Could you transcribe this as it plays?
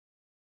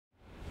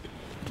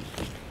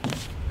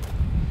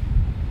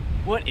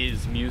What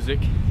is music?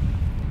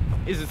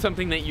 Is it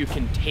something that you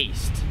can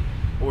taste,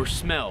 or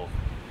smell,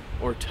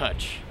 or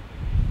touch?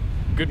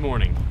 Good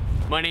morning.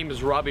 My name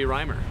is Robbie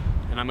Reimer,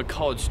 and I'm a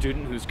college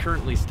student who's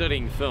currently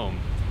studying film.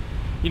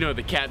 You know,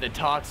 the cat that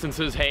talks and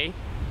says, hey?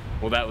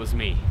 Well, that was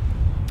me.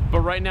 But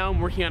right now I'm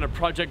working on a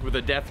project with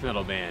a death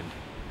metal band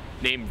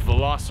named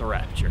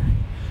Velocirapture,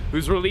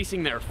 who's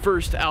releasing their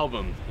first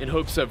album in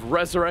hopes of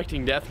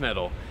resurrecting death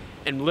metal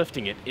and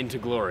lifting it into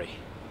glory.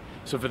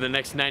 So for the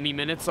next 90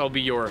 minutes, I'll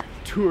be your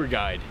tour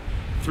guide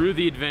through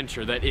the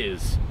adventure that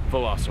is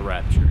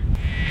Velocirapture.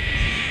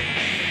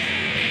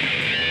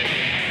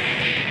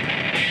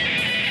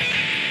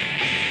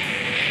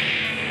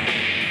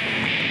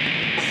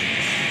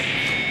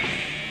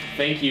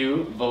 Thank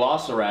you,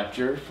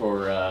 Velocirapture,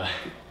 for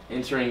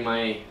entering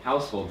my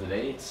household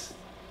today.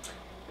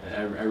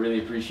 I really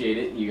appreciate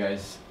it. You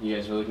guys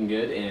are looking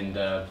good, and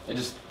I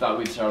just thought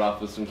we'd start off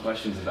with some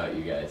questions about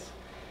you guys.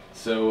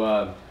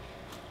 So,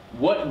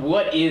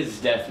 what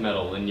is death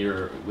metal in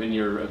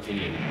your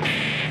opinion?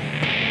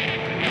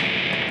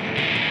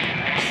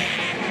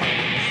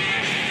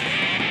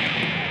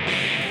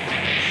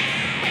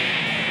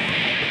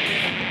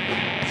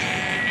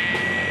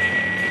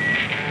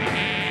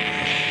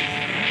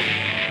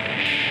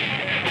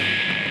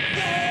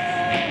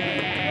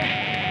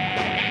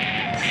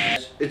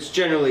 It's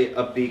generally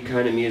upbeat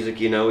kind of music,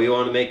 you know. We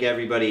want to make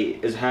everybody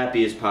as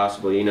happy as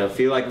possible, you know,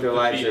 feel like their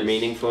lives are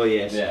meaningful,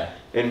 yes. Yeah.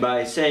 And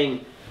by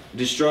saying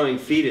destroying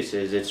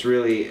fetuses, it's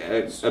really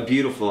a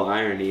beautiful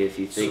irony if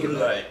you think about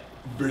it.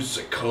 Like, versus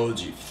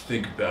psychology, if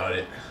you think about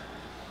it.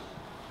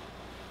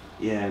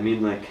 Yeah, I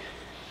mean, like,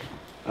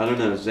 I don't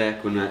know,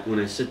 Zach, when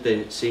I sit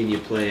there seeing you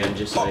play, I'm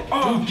just like,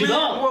 Dude, get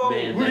up!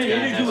 man, We're that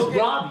guy has gonna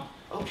Robbie.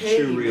 a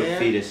true real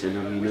fetus in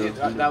him, you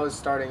know. That was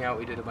starting out.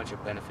 We did a bunch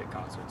of benefit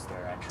concerts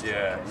there, actually.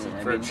 Yeah.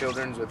 For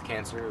children with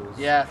cancer. It was,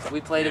 Yeah, we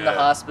played in the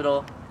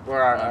hospital.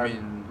 Where I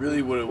mean,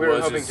 really what it we were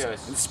was hoping is to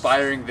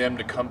inspiring them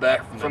to come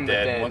back from the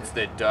dead once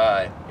they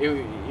die.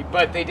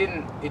 But they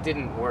didn't. It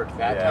didn't work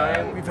that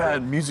time. We've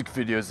had music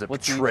videos that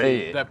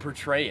portray it. That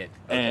portray it.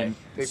 And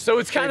So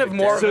it's kind of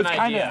more of an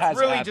idea. It's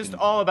really just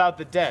all about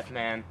the death,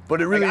 man.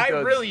 But it really like,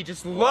 does. I really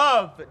just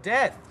love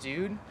death,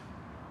 dude.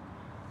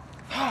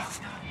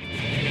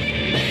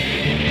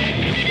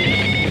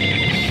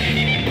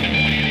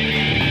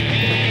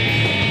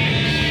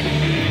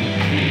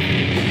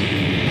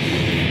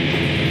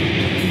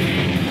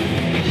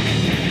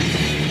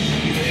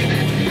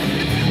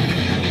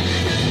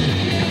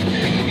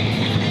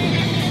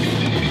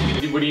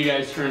 What are you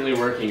guys currently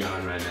working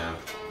on right now?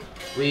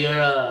 We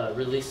are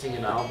releasing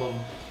an album.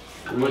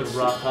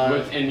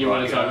 And you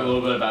want to talk a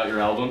little bit about your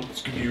album?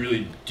 It's gonna be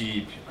really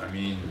deep. I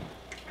mean,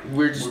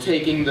 We're just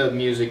taking the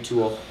music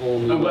to a whole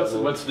new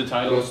level. What's the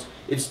title?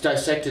 It's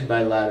Dissected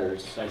by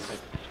Ladders.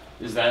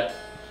 Is that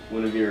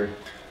one of your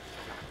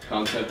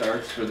concept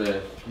arts for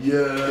the?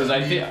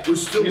 yeah.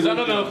 Because I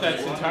don't know if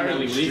that's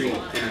entirely legal.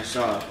 And I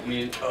saw, I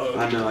mean,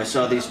 I know, I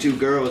saw these two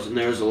girls and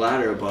there was a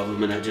ladder above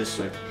them and I just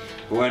like,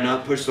 why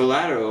not push the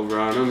ladder over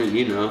on them and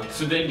you know.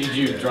 so then did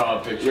you draw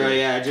a picture?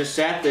 Yeah, I just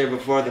sat there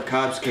before the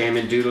cops came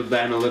and doodled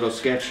down a little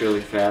sketch really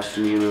fast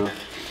and you know,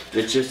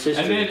 it's just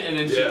history. And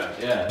then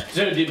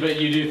So, but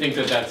you do think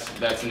that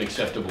that's an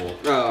acceptable?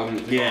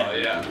 Yeah. Oh,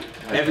 yeah.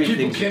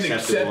 Everything's People can't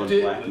acceptable accept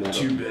in black it.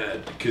 metal. Too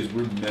bad, because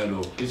we're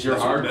metal. Because you're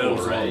That's what hardcore, metal's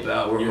all right?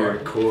 about. We're You're-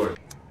 hardcore.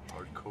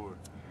 Hardcore.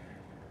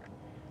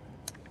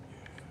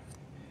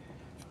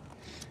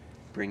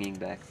 Bringing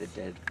back the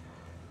dead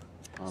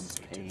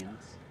pains.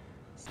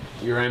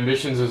 Your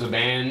ambitions as a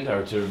band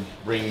are to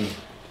bring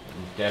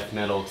death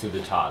metal to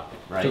the top,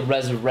 right? To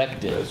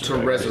resurrect it. To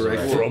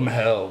resurrect it. From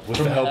hell, with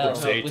the help of hell,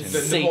 Satan.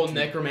 with The whole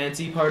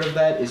necromancy part of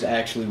that is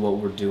actually what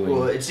we're doing.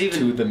 Well, it's even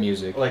to the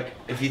music. like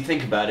if you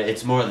think about it,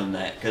 it's more than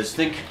that. Cause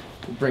think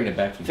Bringing it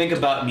back from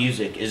about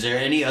music. Is there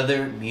any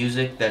other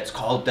music that's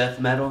called death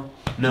metal?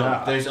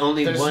 No, there's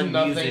only one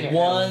music.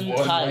 One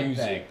type.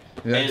 music.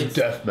 That's And-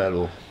 death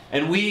metal.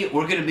 And we're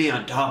gonna be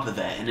on top of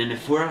that. And then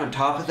if we're on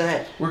top of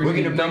that, We're gonna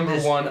be bring number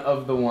this- one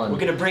of the one. We're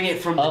gonna bring it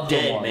from the Of the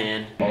dead, one.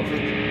 man.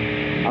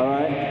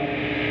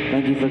 Alright,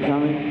 thank you for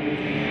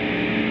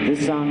coming.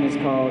 This song is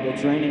called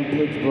It's Raining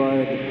Pig's Blood,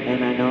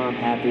 and I know I'm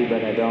happy,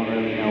 but I don't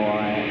really know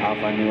why, off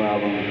our new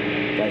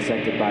album,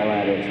 Dissected by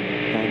Ladders.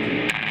 Thank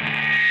you.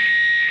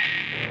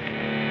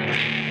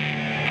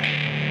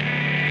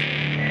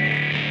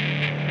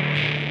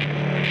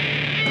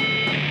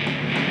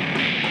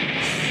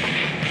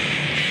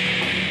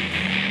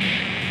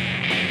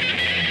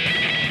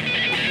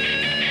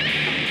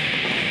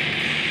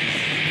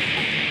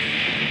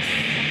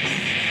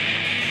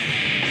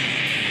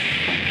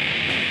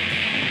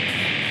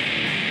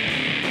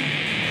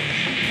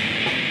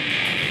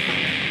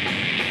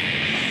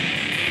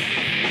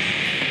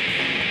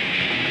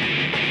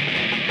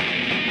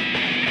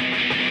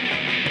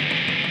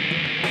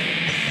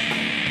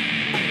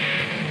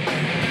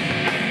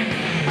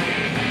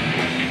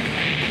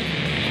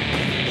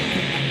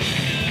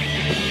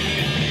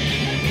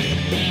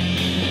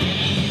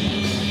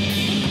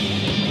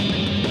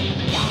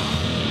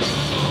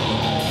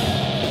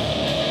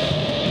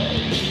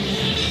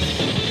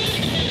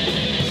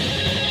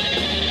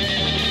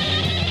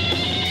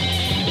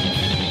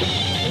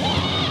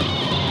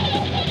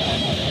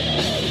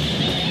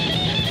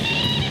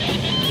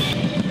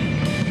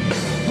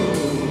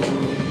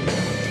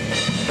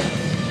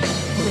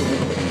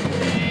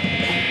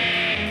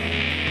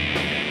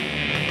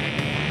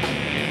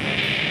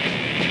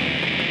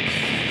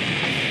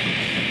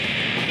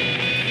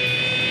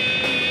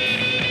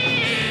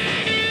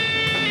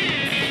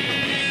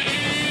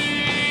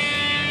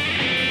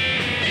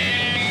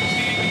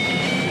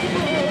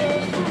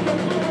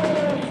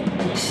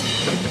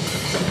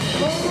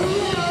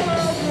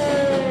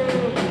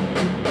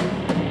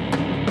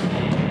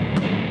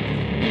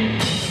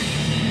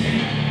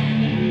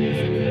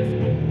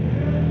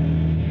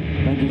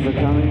 you for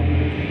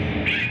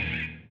coming.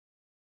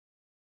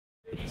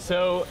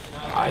 So,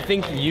 I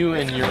think you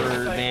and your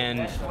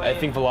band, I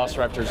think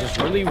Velocirapture is just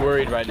really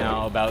worried right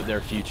now about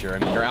their future. I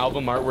mean, your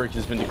album artwork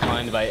has been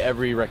declined by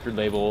every record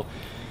label.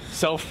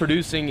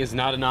 Self-producing is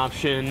not an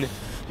option.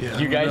 Yeah,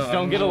 you guys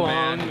don't get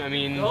along. man. I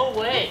mean, No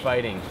way. you're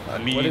fighting. I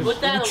mean, Put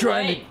that we're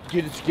trying away. to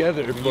get it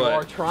together, You but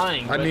are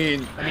trying. I but,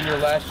 mean, your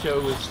last show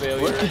was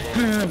failure. what the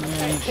band,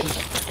 man,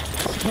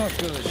 it's not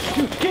good.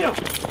 Get him!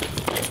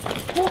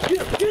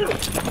 Get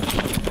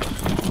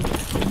him!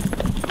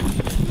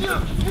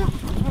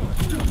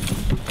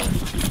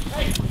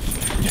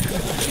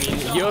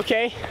 You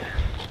okay?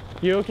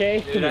 You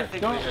okay? Dude, I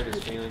think we hurt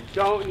his feelings. You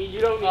don't need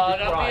to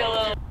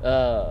cry.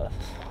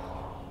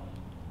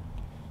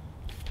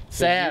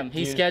 Sam, do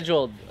he you-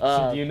 scheduled.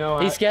 do you know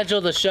he how-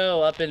 scheduled a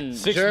show up in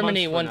 6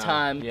 Germany months one from now.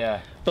 time, Yeah.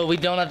 but we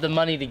don't have the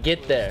money to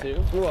get there.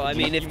 Well, I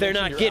mean, if they're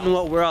not your getting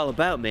what we're all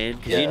about, man,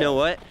 because you know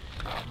what?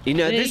 You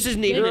know, this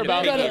isn't even You're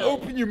about about to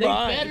open your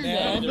mind,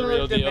 man. The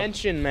real deal.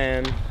 Dimension,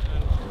 man.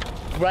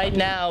 Right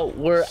now,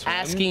 we're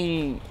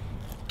asking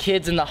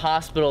kids in the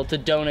hospital to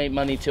donate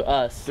money to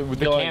us. The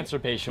Going- cancer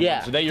patient Yeah,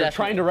 ones, so that you're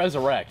trying to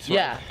resurrect. Right?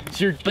 Yeah,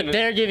 So you're but gonna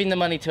they're giving the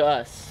money to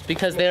us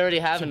because they already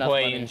have to enough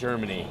play money. in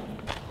Germany.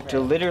 to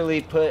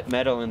literally put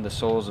metal in the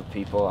souls of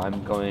people.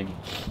 I'm going,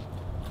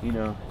 you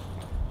know,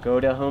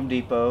 go to Home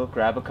Depot,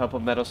 grab a couple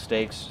metal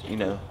stakes, you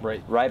know,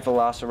 Right. write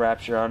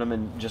Velocirapture on them,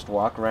 and just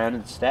walk around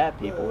and stab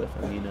people with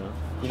them, you know.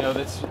 You know,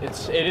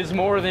 it is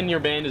more than your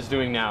band is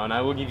doing now, and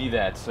I will give you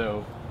that.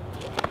 So,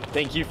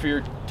 thank you for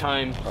your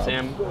time,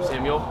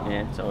 Samuel.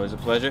 Yeah, it's always a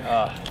pleasure.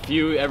 If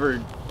you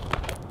ever,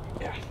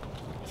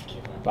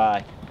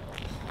 Bye.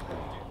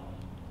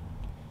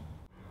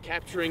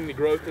 capturing the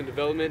growth and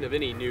development of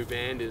any new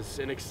band is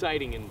an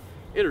exciting and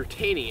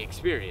entertaining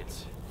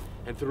experience.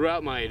 And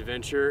throughout my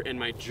adventure and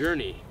my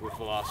journey with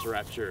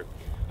Velocirapture,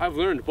 I've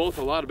learned both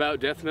a lot about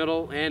death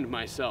metal and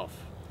myself.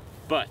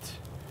 But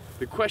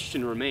the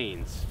question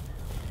remains,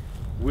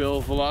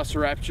 will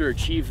Velocirapture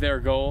achieve their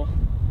goal?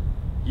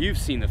 You've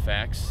seen the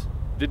facts.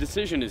 The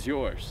decision is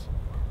yours.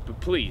 But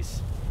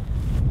please,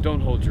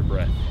 don't hold your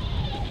breath.